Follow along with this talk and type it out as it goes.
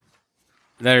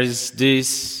There's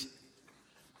this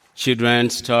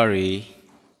children's story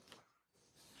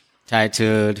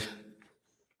titled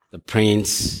The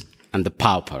Prince and the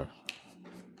Pauper.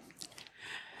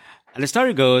 And the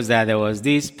story goes that there was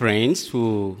this prince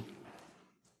who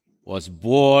was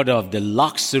bored of the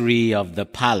luxury of the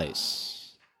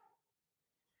palace.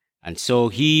 And so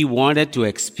he wanted to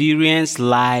experience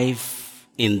life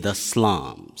in the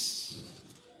slums.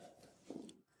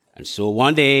 And so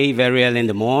one day, very early in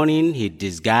the morning, he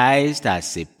disguised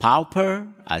as a pauper,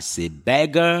 as a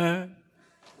beggar,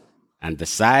 and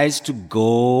decides to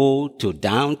go to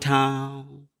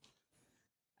downtown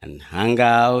and hang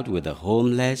out with the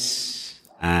homeless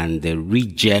and the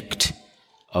reject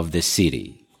of the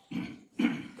city.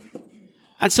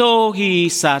 And so he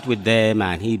sat with them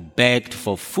and he begged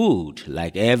for food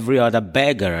like every other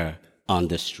beggar on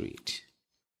the street.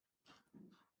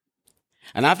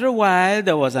 And after a while,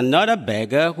 there was another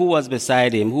beggar who was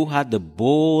beside him who had the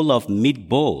bowl of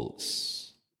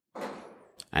meatballs.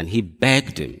 And he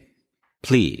begged him,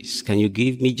 "Please, can you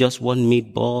give me just one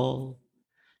meatball?"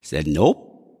 He said, "Nope.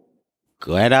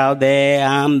 Go ahead out there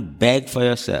and beg for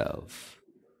yourself.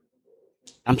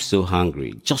 I'm so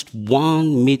hungry. Just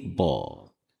one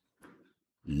meatball."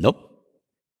 "Nope."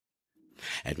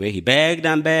 And when he begged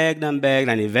and begged and begged,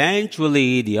 and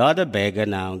eventually the other beggar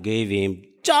now gave him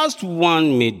just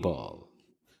one meatball.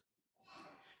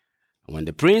 When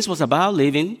the prince was about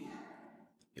leaving,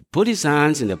 he put his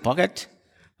hands in the pocket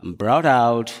and brought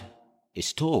out a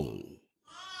stone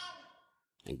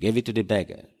and gave it to the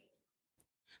beggar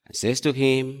and says to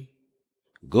him,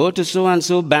 "Go to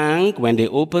so-and-so bank. When they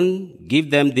open, give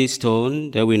them this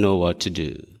stone. They will know what to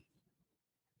do."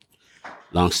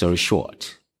 Long story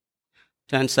short,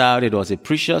 turns out it was a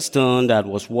precious stone that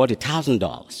was worth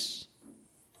 $1,000.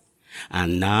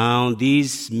 And now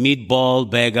this meatball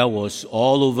beggar was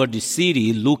all over the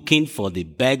city looking for the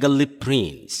beggarly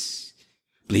prince.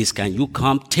 "Please, can you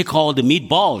come take all the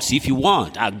meatballs if you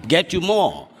want? I'll get you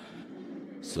more.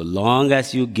 So long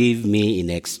as you give me in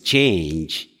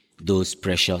exchange those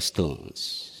precious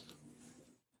stones."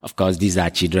 Of course, these are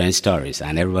children's stories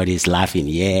and everybody's laughing.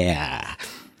 Yeah.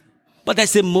 But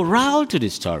there's a moral to the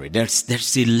story.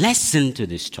 There's a lesson to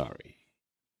the story.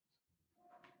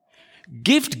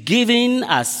 Gift giving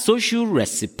as social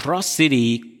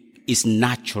reciprocity is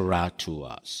natural to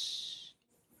us.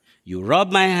 You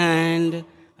rub my hand,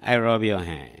 I rub your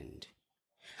hand.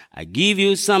 I give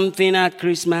you something at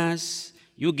Christmas,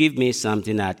 you give me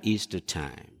something at Easter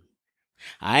time.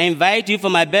 I invite you for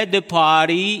my birthday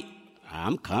party,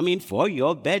 I'm coming for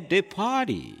your birthday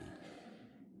party.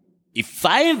 If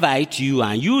I invite you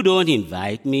and you don't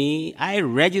invite me, I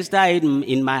register it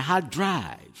in my hard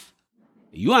drive.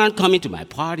 You aren't coming to my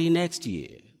party next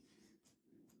year.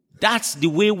 That's the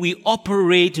way we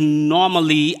operate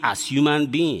normally as human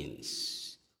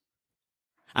beings.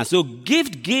 And so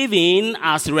gift giving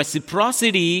as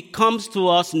reciprocity comes to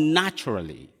us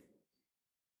naturally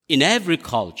in every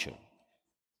culture.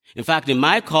 In fact, in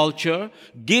my culture,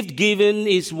 gift giving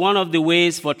is one of the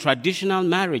ways for traditional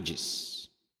marriages.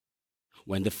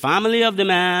 When the family of the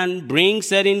man brings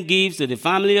certain gifts to the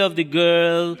family of the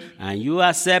girl and you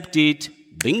accept it,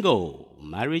 bingo,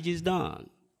 marriage is done.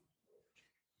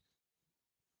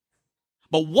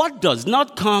 But what does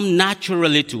not come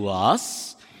naturally to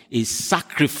us is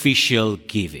sacrificial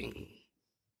giving.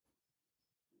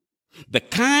 The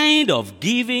kind of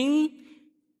giving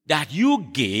that you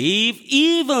gave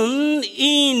even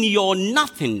in your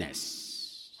nothingness.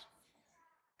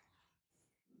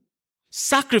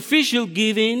 Sacrificial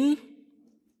giving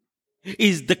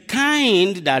is the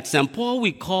kind that St. Paul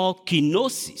will call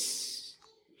kenosis,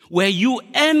 where you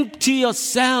empty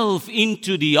yourself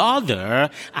into the other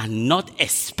and not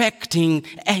expecting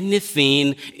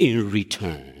anything in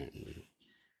return.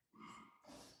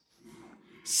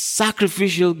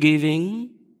 Sacrificial giving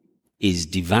is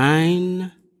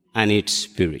divine and it's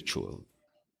spiritual.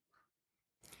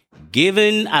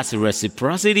 Giving as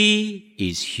reciprocity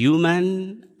is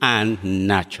human and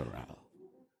natural.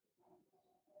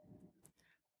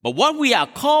 But what we are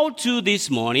called to this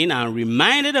morning and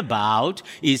reminded about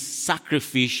is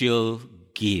sacrificial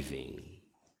giving.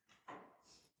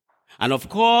 And of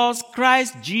course,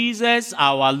 Christ Jesus,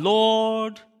 our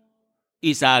Lord,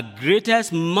 is our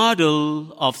greatest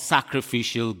model of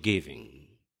sacrificial giving.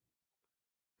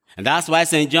 And that's why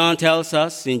St. John tells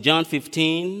us in John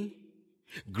 15,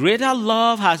 "Greater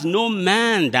love has no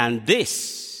man than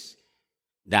this,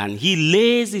 than he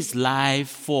lays his life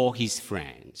for his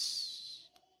friends."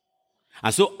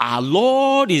 And so our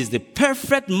Lord is the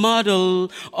perfect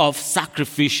model of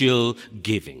sacrificial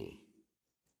giving.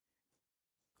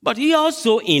 But he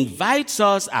also invites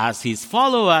us as his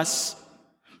followers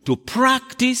to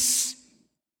practice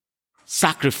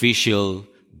sacrificial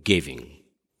giving.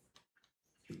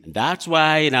 And that's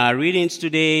why in our readings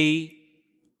today,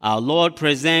 our Lord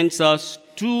presents us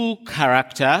two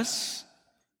characters,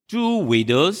 two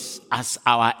widows as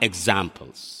our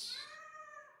examples.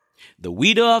 The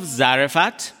widow of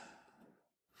Zarephath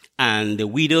and the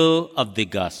widow of the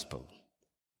gospel.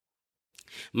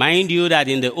 Mind you that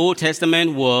in the Old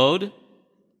Testament world,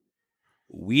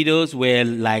 widows were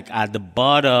like at the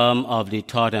bottom of the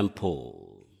totem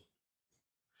pole.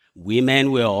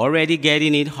 Women were already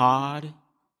getting it hard.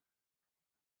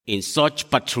 In such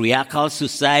patriarchal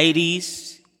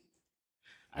societies,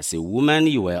 as a woman,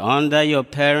 you were under your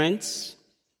parents.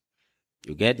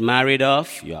 You get married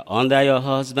off, you are under your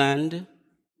husband.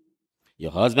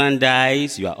 Your husband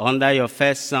dies, you are under your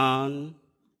first son.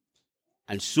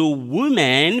 And so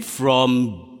women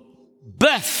from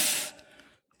birth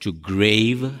to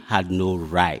grave had no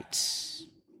rights.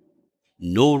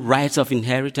 No rights of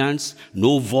inheritance,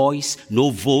 no voice,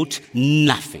 no vote,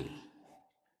 nothing.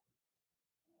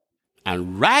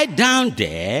 And right down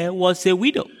there was a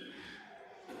widow.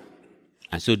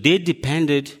 And so they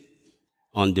depended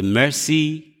on the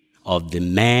mercy of the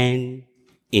man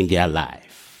in their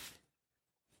life.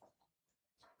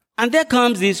 And there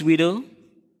comes this widow.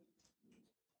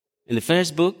 In the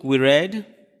first book we read,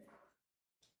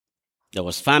 there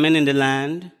was famine in the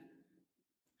land,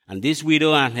 and this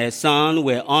widow and her son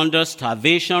were under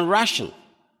starvation ration.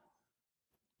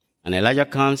 And Elijah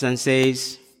comes and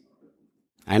says,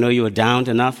 I know you're down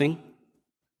to nothing.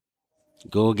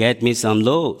 Go get me some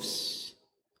loaves.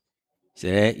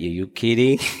 Say, are you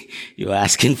kidding? You're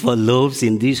asking for loaves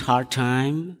in this hard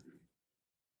time?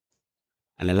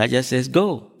 And Elijah says,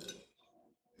 go.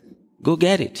 Go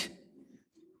get it.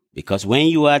 Because when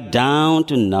you are down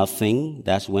to nothing,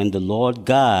 that's when the Lord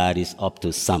God is up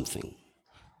to something.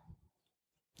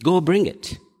 Go bring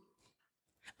it.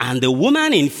 And the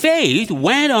woman in faith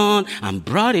went on and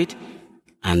brought it,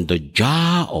 and the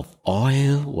jar of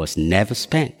oil was never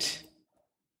spent.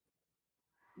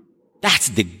 That's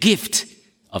the gift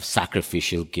of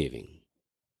sacrificial giving.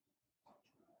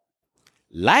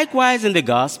 Likewise, in the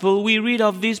gospel, we read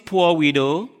of this poor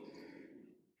widow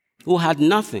who had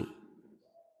nothing.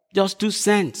 Just 2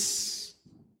 cents.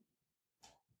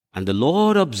 And the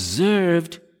Lord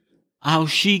observed how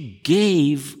she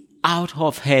gave out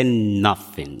of her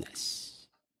nothingness.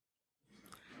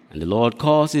 And the Lord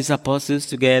calls his apostles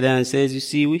together and says, you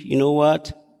see, you know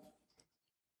what?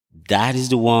 That is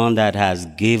the one that has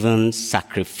given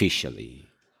sacrificially.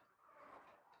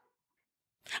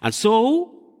 And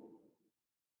so,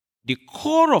 the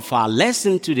core of our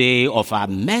lesson today, of our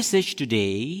message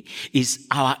today, is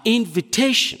our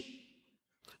invitation.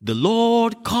 The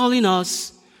Lord calling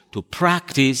us to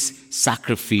practice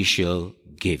sacrificial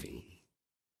giving.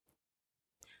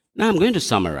 Now I'm going to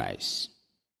summarize.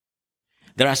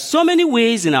 There are so many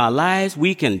ways in our lives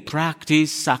we can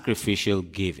practice sacrificial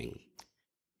giving.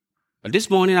 But this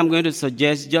morning I'm going to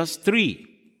suggest just 3.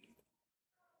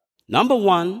 Number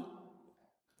 1,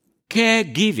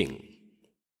 caregiving.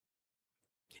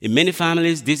 In many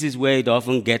families, this is where it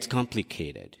often gets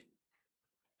complicated.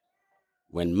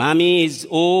 When mommy is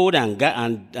old and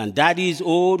daddy is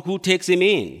old, who takes him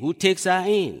in? Who takes her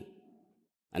in?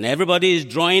 And everybody is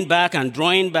drawing back, and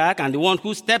the one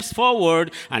who steps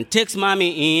forward and takes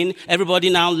mommy in, everybody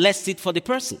now lets it for the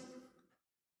person.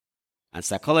 And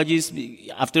psychologists,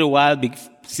 after a while,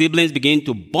 siblings begin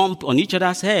to bump on each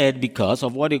other's head because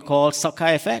of what they call sucker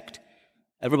effect.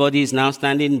 Everybody is now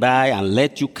standing by and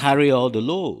let you carry all the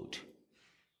load.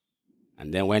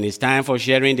 And then when it's time for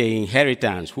sharing the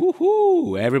inheritance,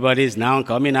 everybody is now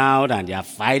coming out and they are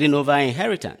fighting over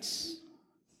inheritance.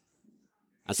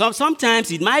 And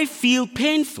sometimes it might feel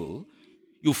painful.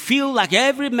 You feel like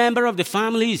every member of the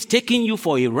family is taking you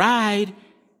for a ride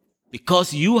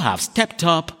because you have stepped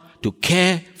up to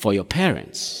care for your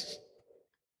parents.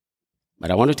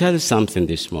 But I want to tell you something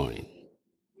this morning.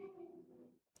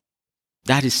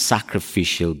 That is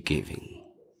sacrificial giving.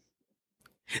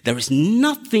 There is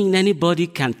nothing anybody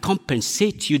can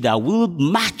compensate you that will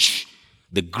match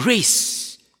the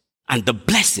grace and the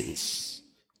blessings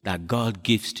that God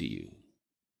gives to you.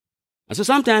 And so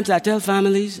sometimes I tell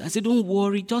families, I say, don't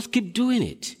worry, just keep doing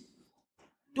it.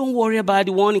 Don't worry about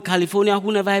the one in California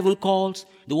who never even calls,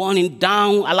 the one in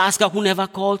down Alaska who never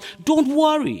calls. Don't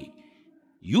worry.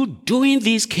 You doing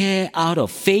this care out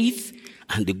of faith,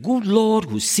 and the good Lord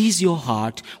who sees your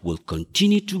heart will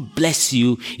continue to bless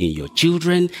you in your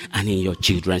children and in your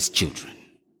children's children.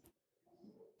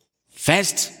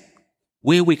 First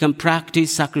way we can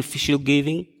practice sacrificial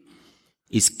giving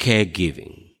is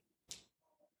caregiving.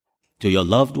 To your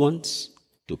loved ones,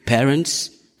 to parents,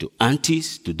 to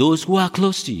aunties, to those who are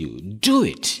close to you. Do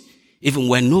it. Even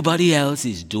when nobody else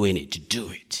is doing it, do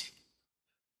it.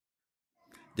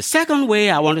 The second way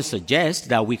I want to suggest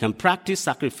that we can practice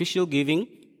sacrificial giving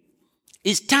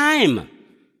is time.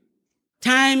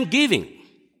 Time giving.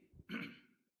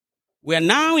 We are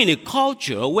now in a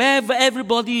culture where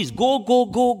everybody is go, go,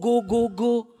 go, go, go,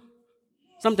 go.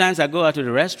 Sometimes I go out to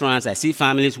the restaurants, I see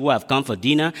families who have come for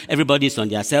dinner, everybody's on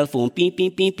their cell phone, ping,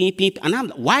 ping, ping, ping, ping. And I'm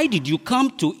like, why did you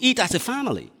come to eat as a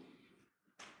family?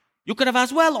 You could have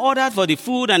as well ordered for the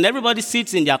food and everybody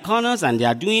sits in their corners and they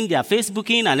are doing their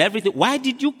Facebooking and everything. Why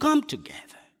did you come together?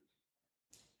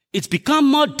 It's become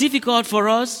more difficult for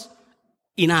us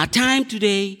in our time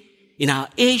today, in our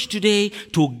age today,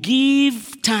 to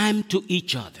give time to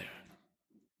each other.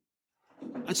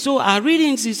 And so our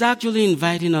readings is actually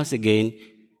inviting us again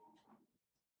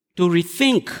to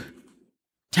rethink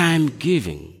time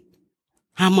giving.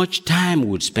 How much time we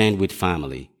would spend with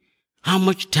family. How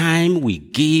much time we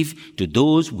give to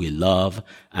those we love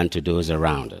and to those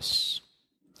around us.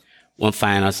 One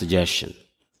final suggestion.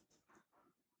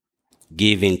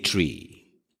 Giving tree.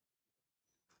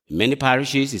 In many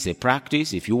parishes, it's a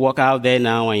practice. If you walk out there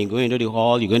now and you go into the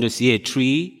hall, you're going to see a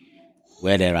tree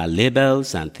where there are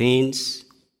labels and things.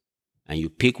 And you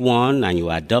pick one and you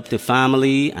adopt a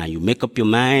family and you make up your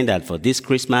mind that for this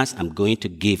Christmas, I'm going to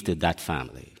give to that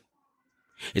family.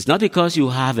 It's not because you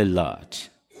have a lot.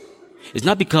 It's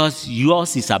not because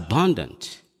yours is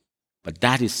abundant, but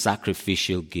that is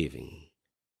sacrificial giving.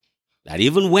 That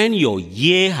even when your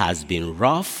year has been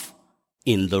rough,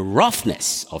 in the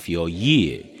roughness of your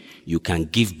year, you can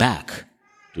give back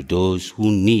to those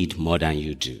who need more than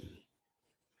you do.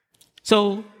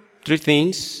 So, 3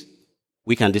 things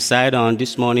we can decide on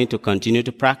this morning to continue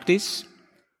to practice.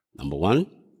 Number 1,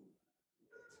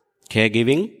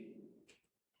 caregiving.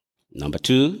 Number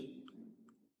 2,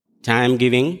 time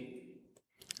giving.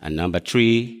 And number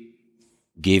 3,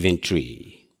 giving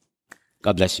tree.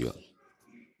 God bless you all.